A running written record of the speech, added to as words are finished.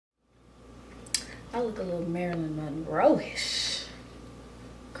I look a little Marilyn Monroe-ish.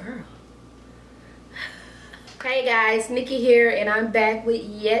 Girl. Hey guys, Nikki here, and I'm back with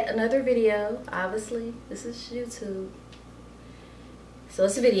yet another video. Obviously, this is YouTube. So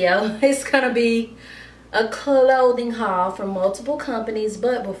it's a video. It's gonna be a clothing haul from multiple companies,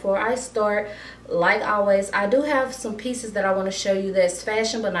 but before I start, like always, I do have some pieces that I want to show you that's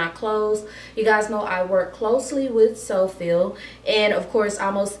fashion but not clothes. You guys know I work closely with Soufeel, and of course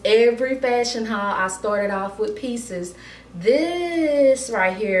almost every fashion haul I started off with pieces. This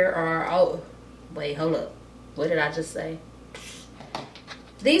right here are, oh wait, hold up, what did I just say?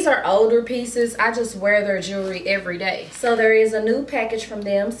 These are older pieces. I just wear their jewelry every day. So there is a new package from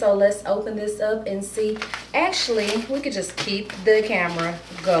them. So let's open this up and see. Actually, we could just keep the camera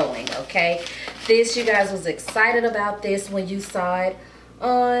going, okay? This, you guys was excited about this when you saw it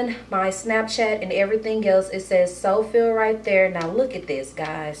on my Snapchat and everything else. It says Soufeel right there. Now look at this,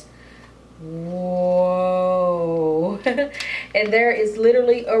 guys. Whoa. And there is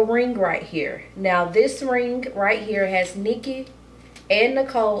literally a ring right here. Now this ring right here has Nikki and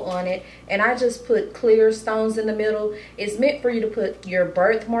Nicole on it, and I just put clear stones in the middle. It's meant for you to put your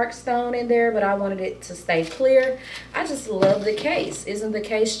birthmark stone in there, but I wanted it to stay clear. I just love the case. Isn't the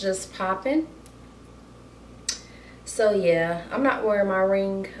case just popping? So yeah, I'm not wearing my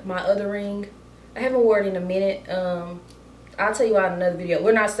ring, my other ring. I haven't worn it in a minute. I'll tell you out in another video.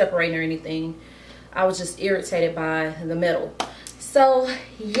 We're not separating or anything. I was just irritated by the metal. So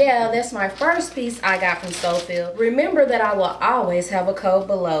yeah, that's my first piece I got from Soufeel. Remember that I will always have a code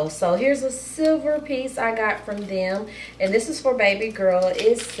below. So here's a silver piece I got from them, and this is for baby girl.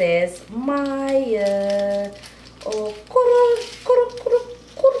 It says Maya. Oh,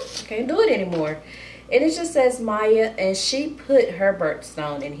 I can't do it anymore. And it just says Maya, and she put her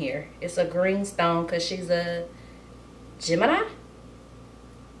birthstone in here. It's a green stone because she's a Gemini.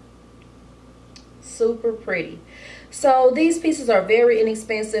 Super pretty. So these pieces are very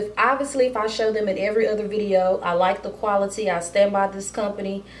inexpensive. Obviously, if I show them in every other video, I like the quality. I stand by this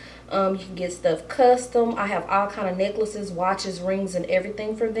company. You can get stuff custom. I have all kind of necklaces, watches, rings, and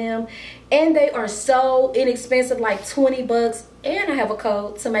everything for them. And they are so inexpensive, like 20 bucks. And I have a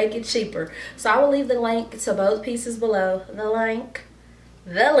code to make it cheaper. So I will leave the link to both pieces below. The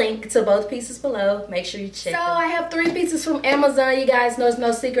link to both pieces below. Make sure you check them. I have 3 pieces from Amazon. You guys know it's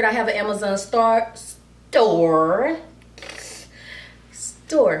no secret. I have an Amazon store.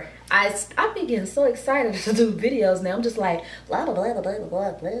 I've been getting so excited to do videos now. I'm just like blah blah blah blah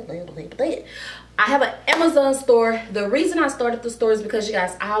blah blah blah blah blah. I have an Amazon store. The reason I started the store is because you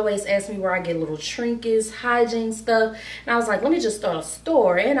guys always ask me where I get little trinkets, hygiene stuff, and I was like, let me just start a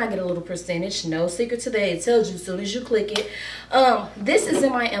store and I get a little percentage. No secret today. It tells you as soon as you click it. This is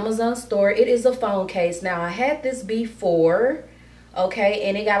in my Amazon store. It is a phone case. Now I had this before, okay,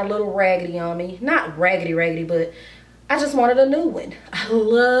 and it got a little raggedy on me. Not raggedy, but I just wanted a new one. I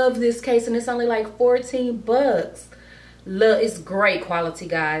love this case, and it's only like 14 bucks. It's great quality,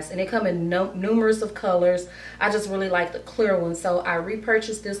 guys, and it comes in numerous of colors. I just really like the clear one, so I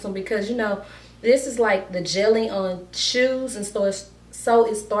repurchased this one because, you know, this is like the jelly on shoes, and so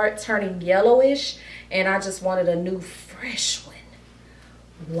it starts turning yellowish, and I just wanted a new fresh one.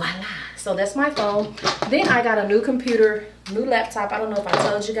 Voila. So that's my phone. Then I got a new computer, new laptop. I don't know if I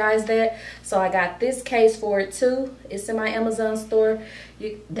told you guys that. So I got this case for it too. It's in my Amazon store.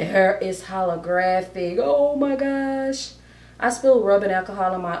 There is holographic. Oh my gosh. I spilled rubbing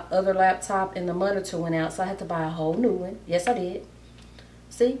alcohol on my other laptop and the monitor went out, so I had to buy a whole new one. Yes, I did.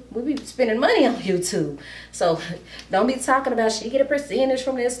 See, we be spending money on YouTube. So don't be talking about she get a percentage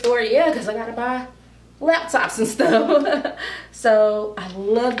from this store. Yeah, because I got to buy laptops and stuff. So I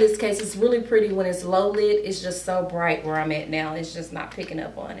love this case. It's really pretty when it's low lit. It's just so bright where I'm at now. It's just not picking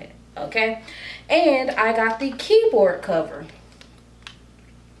up on it. Okay, and I got the keyboard cover.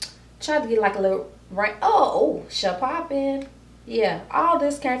 Tried to get like a little right. Oh, shut poppin'. Yeah, all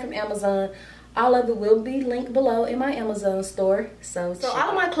this came from Amazon. All of it will be linked below in my Amazon store. So all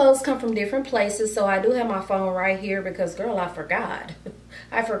of my clothes come from different places. So I do have my phone right here because, girl, I forgot.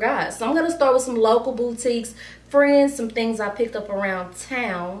 I forgot. So I'm going to start with some local boutiques, friends, some things I picked up around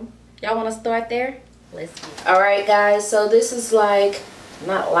town. Y'all want to start there? Let's go. All right, guys. So this is like,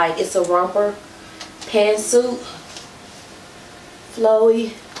 not like, it's a romper pantsuit.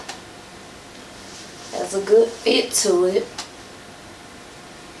 Flowy. Has a good fit to it.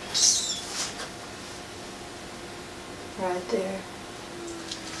 Right there.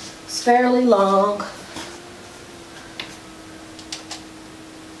 It's fairly long.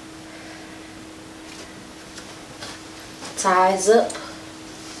 Ties up.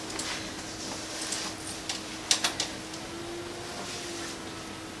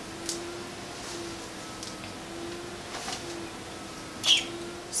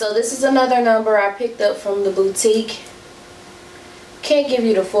 So this is another number I picked up from the boutique. Can't give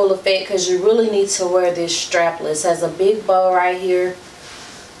you the full effect because you really need to wear this strapless. It has a big bow right here.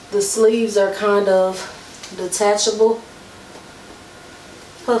 The sleeves are kind of detachable.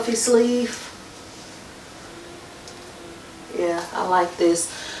 Puffy sleeve. Yeah, I like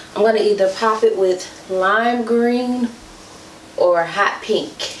this. I'm going to either pop it with lime green or hot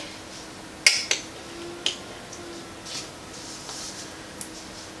pink.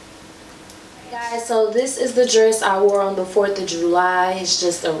 Guys, so this is the dress I wore on the 4th of July. It's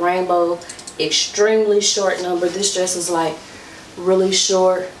just a rainbow, extremely short number. This dress is like really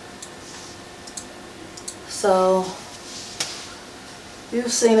short. So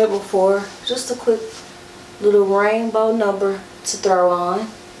you've seen it before. Just a quick little rainbow number to throw on.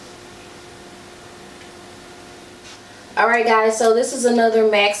 Alright guys, so this is another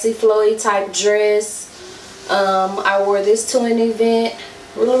maxi flowy type dress. I wore this to an event.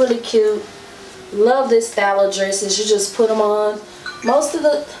 Really cute. Love this style of dresses. You just put them on. Most of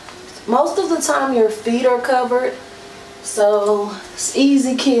the time your feet are covered, so it's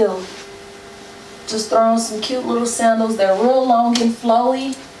easy kill. Just throw on some cute little sandals. They're real long and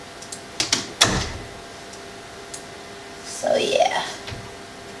flowy. So yeah,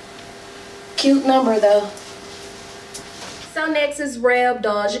 cute number though. So next is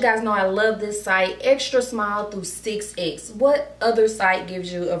Rebdoll. You guys know I love this site. Extra small through 6X. What other site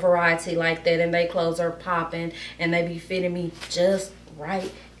gives you a variety like that and they clothes are popping and they be fitting me just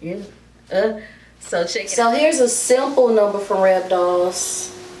right? Yeah. So check it out. So here's a simple number from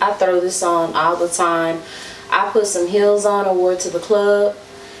Reddolls. I throw this on all the time. I put some heels on and wore it to the club.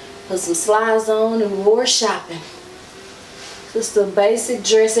 Put some slides on and wore shopping. Just a basic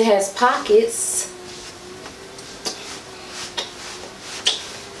dress. It has pockets.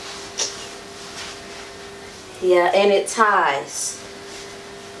 Yeah, and it ties.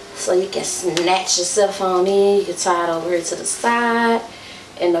 So you can snatch yourself on in. You can tie it over here to the side,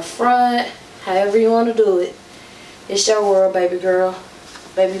 in the front, however you want to do it. It's your world, baby girl,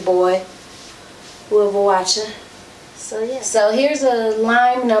 baby boy, whoever watching. So yeah. So here's a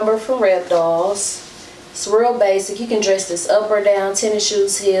lime number from Rebdolls. It's real basic. You can dress this up or down, tennis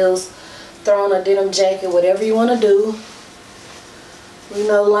shoes, heels, throw on a denim jacket, whatever you want to do. You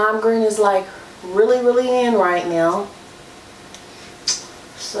know, lime green is like really in right now.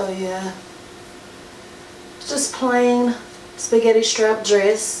 So yeah, it's just plain spaghetti strap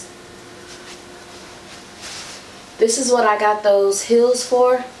dress. This is what I got those heels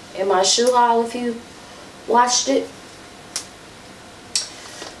for in my shoe haul if you watched it.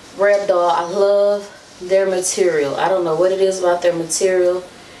 Rebdoll, I love their material. I don't know what it is about their material.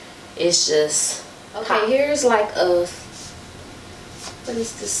 It's just okay. Here's like a, what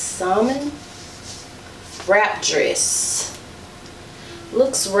is this, salmon wrap dress.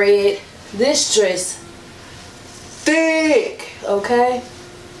 Looks red. This dress thick, okay?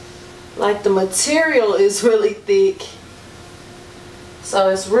 Like the material is really thick. So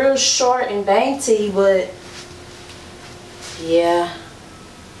it's real short and dainty, but yeah.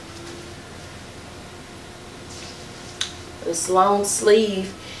 It's long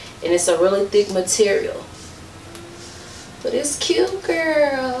sleeve and it's a really thick material. But it's cute,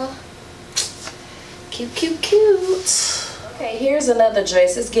 girl. Cute. Okay, here's another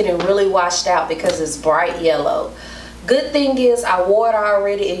dress. It's getting really washed out because it's bright yellow. Good thing is I wore it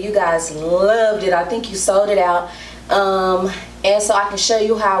already and you guys loved it. I think you sold it out. And so I can show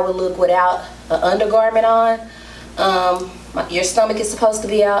you how it would look without an undergarment on. Your stomach is supposed to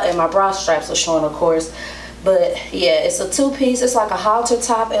be out and my bra straps are showing, of course. But yeah, it's a two-piece. It's like a halter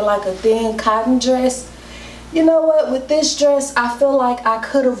top and like a thin cotton dress. You know what? With this dress, I feel like I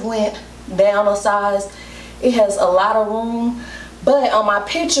could have went down a size. It has a lot of room, but on my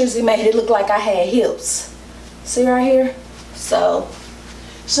pictures it made it look like I had hips. See right here? So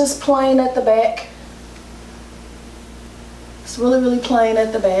it's just plain at the back. It's really plain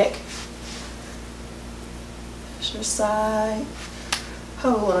at the back. There's your side.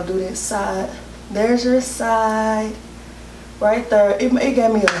 How do I want to do this side? There's your side right there. It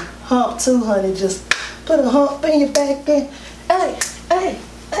gave me a hump too, honey. Just put a hump in your back there. Hey.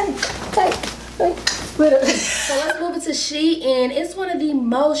 So let's move it to Shein. It's one of the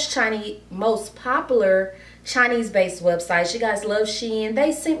most popular Chinese-based websites. You guys love Shein.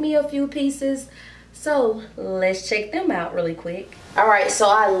 They sent me a few pieces, so let's check them out really quick. All right, so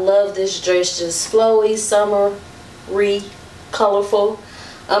I love this dress. Just flowy, summery, colorful.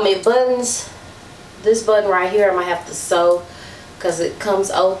 It buttons. This button right here I might have to sew because it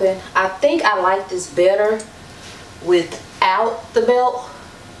comes open. I think I like this better without the belt.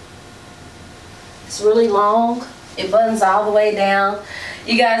 It's really long. It buttons all the way down.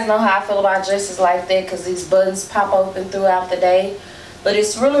 You guys know how I feel about dresses like that because these buttons pop open throughout the day. But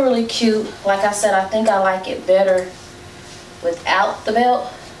it's really, really cute. Like I said, I think I like it better without the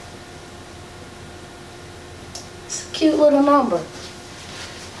belt. It's a cute little number.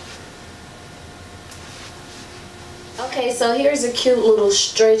 Okay, so here's a cute little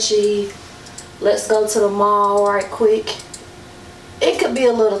stretchy, let's go to the mall right quick. It could be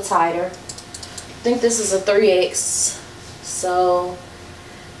a little tighter. I think this is a 3X. So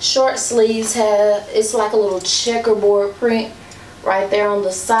short sleeves have, it's like a little checkerboard print right there on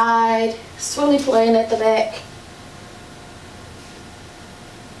the side. It's really plain at the back.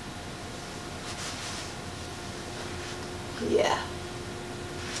 Yeah,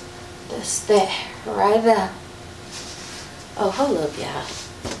 that's that right there. Oh, hold up, y'all.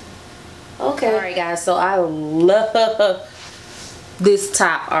 Okay. Alright, guys, so I love this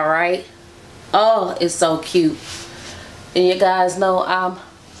top, alright? Oh, it's so cute. And you guys know I'm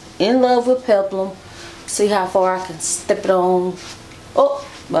in love with peplum. See how far I can step it on. Oh,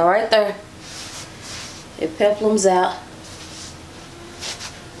 but right there. It peplums out.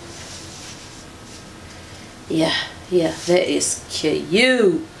 Yeah, that is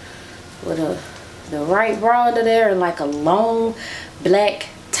cute. With the right bra under there and like a long black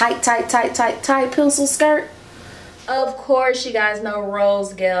tight pencil skirt. Of course, you guys know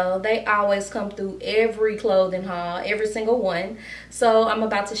Rosegal. They always come through every clothing haul, every single one. So I'm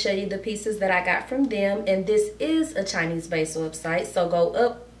about to show you the pieces that I got from them, and this is a Chinese-based website, so go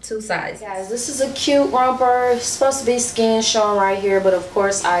up 2 sizes. Guys, this is a cute romper. It's supposed to be skin showing right here, but of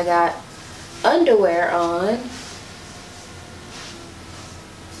course I got underwear on.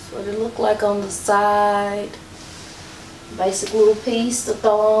 What it look like on the side. Basic little piece to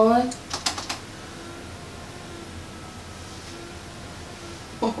throw on.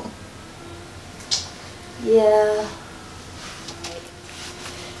 Yeah.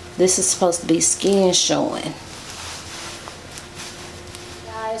 This is supposed to be skin showing.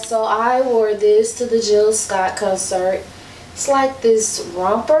 Guys, so I wore this to the Jill Scott concert. It's like this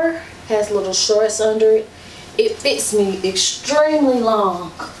romper. Has little shorts under it. It fits me extremely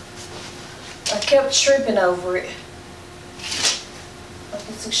long. I kept tripping over it. Like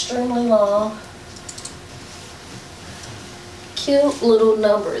it's extremely long. Cute little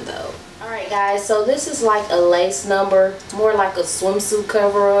number though. Alright guys, so this is like a lace number. More like a swimsuit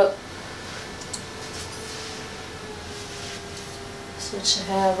cover up. That's what you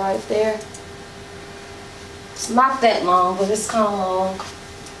have right there. It's not that long, but it's kind of long.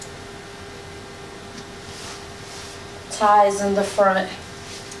 Ties in the front.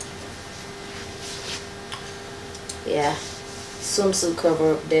 Yeah, swimsuit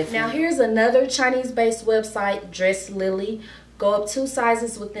cover up definitely. Now here's another Chinese-based website, Dresslily. Go up 2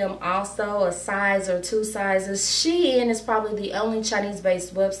 sizes with them also, a size or 2 sizes. Shein is probably the only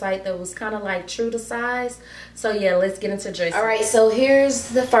Chinese-based website that was kind of like true to size. So yeah, let's get into Dresslily. Alright, so here's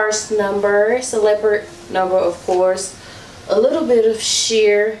the first number. It's a leopard number, of course. A little bit of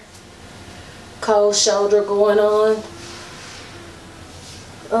sheer cold shoulder going on.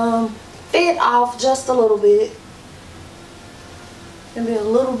 Fit off just a little bit. Gonna be a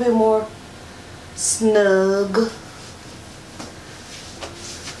little bit more snug.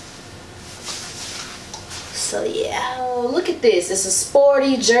 So yeah. Oh, look at this. It's a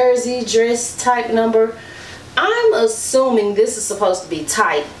sporty jersey dress type number. I'm assuming this is supposed to be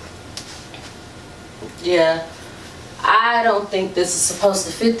tight. Yeah. I don't think this is supposed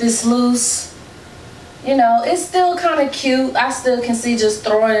to fit this loose. You know, it's still kind of cute. I still can see just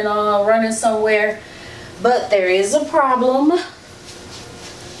throwing it on, running somewhere. But there is a problem.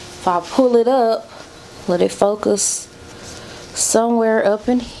 If I pull it up, let it focus somewhere up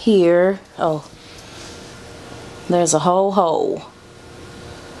in here. Oh, there's a whole hole.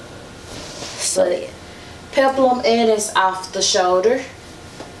 So yeah, peplum, and it's off the shoulder.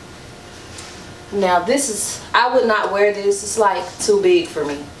 Now this is, I would not wear this. It's like too big for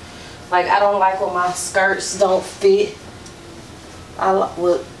me. Like I don't like when my skirts don't fit. I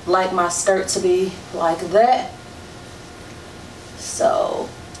would like my skirt to be like that. So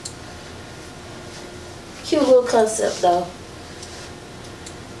cute little concept though.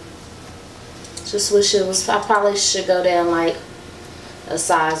 Just wish it was, I probably should go down like a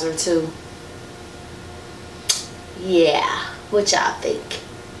size or 2. Yeah, what y'all think?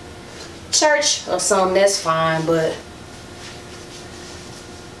 Church or something, that's fine, but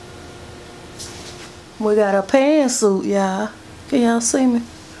we got a pantsuit, y'all. Can y'all see me?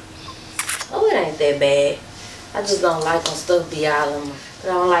 Oh, it ain't that bad. I just don't like when stuff be all in, I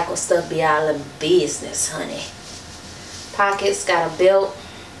don't like when stuff be all in business, honey. Pockets, got a belt.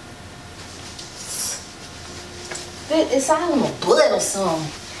 fit. It's all in my butt or something.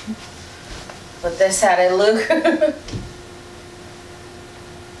 But that's how they look.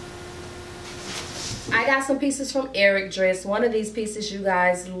 I got some pieces from Eric Dress. One of these pieces you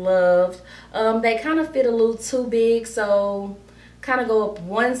guys loved. They kind of fit a little too big, so kind of go up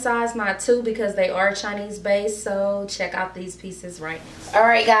one size, not two, because they are Chinese based. So check out these pieces right now. All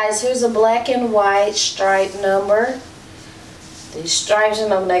right, guys, here's a black and white stripe number. These stripes, you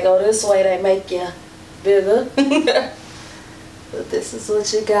know, when they go this way, they make you bigger. But this is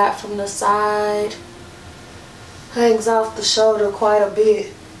what you got from the side. Hangs off the shoulder quite a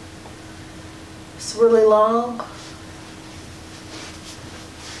bit. It's really long.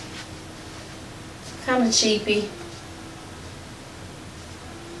 Kind of cheapy.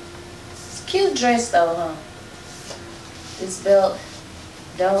 It's a cute dress though, huh? This belt,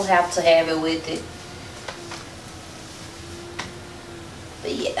 don't have to have it with it.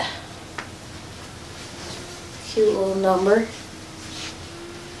 But yeah. Cute little number.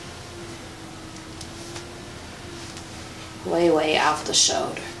 Way off the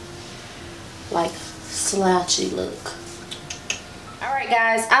shoulder. Like slouchy look. Alright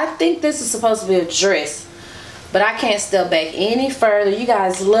guys, I think this is supposed to be a dress, but I can't step back any further. You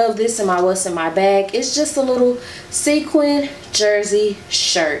guys love this in my what's in my bag. It's just a little sequin jersey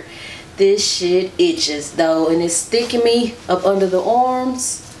shirt. This shit itches though, and it's sticking me up under the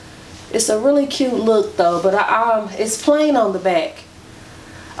arms. It's a really cute look though, but it's plain on the back.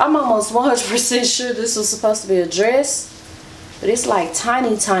 I'm almost 100% sure this was supposed to be a dress. But it's like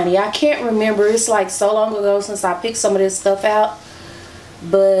tiny. I can't remember. It's like so long ago since I picked some of this stuff out.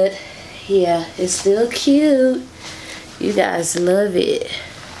 But yeah, it's still cute. You guys love it.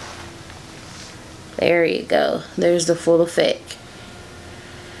 There you go. There's the full effect.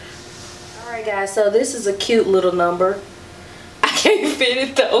 Alright guys, so this is a cute little number. I can't fit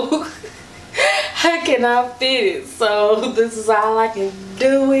it though. I cannot fit it. So this is all I can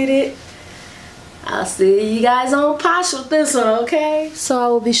do with it. I'll see you guys on Posh with this one, okay? So I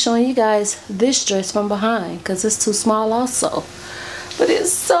will be showing you guys this dress from behind because it's too small also. But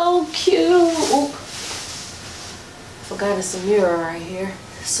it's so cute. Forgot it's a mirror right here.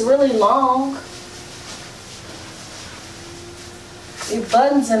 It's really long. It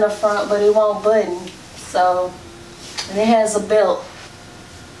buttons in the front, but it won't button. So, and it has a belt.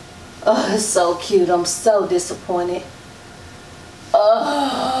 Oh, it's so cute. I'm so disappointed.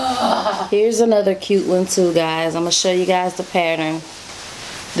 Oh. Here's another cute one too, guys. I'm gonna show you guys the pattern.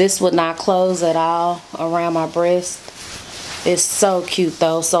 This would not close at all around my breast. It's so cute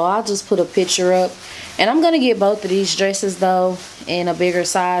though, so I'll just put a picture up. And I'm gonna get both of these dresses though in a bigger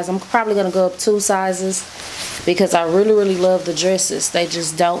size. I'm probably gonna go up 2 sizes because I really love the dresses. They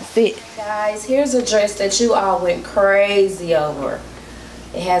just don't fit. Guys, here's a dress that you all went crazy over.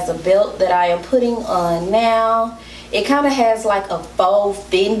 It has a belt that I am putting on now. It kind of has like a faux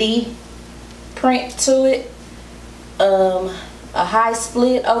Fendi print to it. A high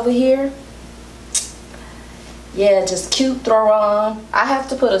split over here. Yeah, just cute throw on. I have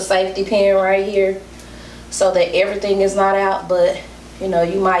to put a safety pin right here so that everything is not out, but you know,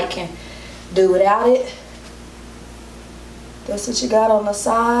 you might can do without it. That's what you got on the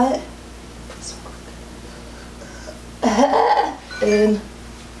side. And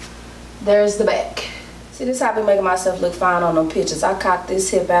there's the back. See, this is how I've been making myself look fine on them pictures. I cocked this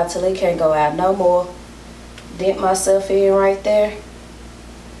hip out till it can't go out no more. Dent myself in right there.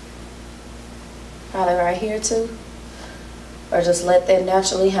 Probably right here too. Or just let that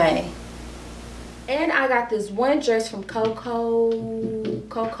naturally hang. And I got this one dress from Kokomi.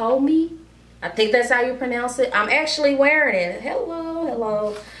 I think that's how you pronounce it. I'm actually wearing it.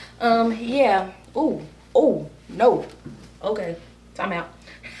 Hello. Yeah. Ooh, no. Okay, time out.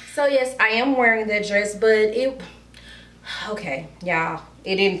 So yes, I am wearing that dress, but okay, y'all,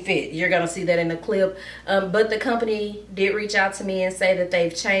 it didn't fit. You're gonna see that in the clip. But the company did reach out to me and say that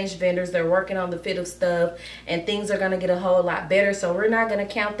they've changed vendors. They're working on the fit of stuff, and things are gonna get a whole lot better. So we're not gonna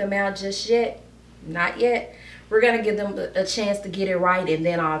count them out just yet. Not yet. We're gonna give them a chance to get it right, and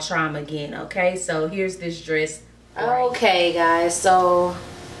then I'll try them again. Okay, so here's this dress. Okay, guys. So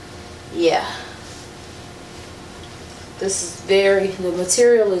yeah. This is the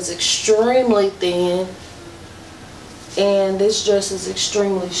material is extremely thin, and this dress is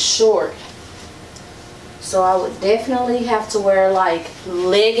extremely short. So I would definitely have to wear like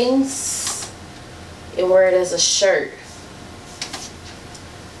leggings and wear it as a shirt.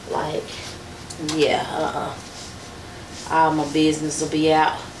 Like, yeah, all my business will be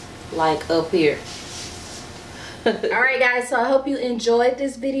out like up here. Alright guys, so I hope you enjoyed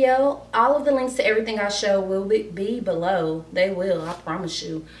this video. All of the links to everything I show will be below. They will, I promise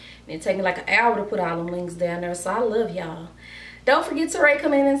you. It take me like an hour to put all them links down there, so I love y'all. Don't forget to rate,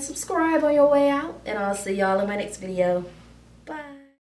 comment, and subscribe on your way out. And I'll see y'all in my next video. Bye.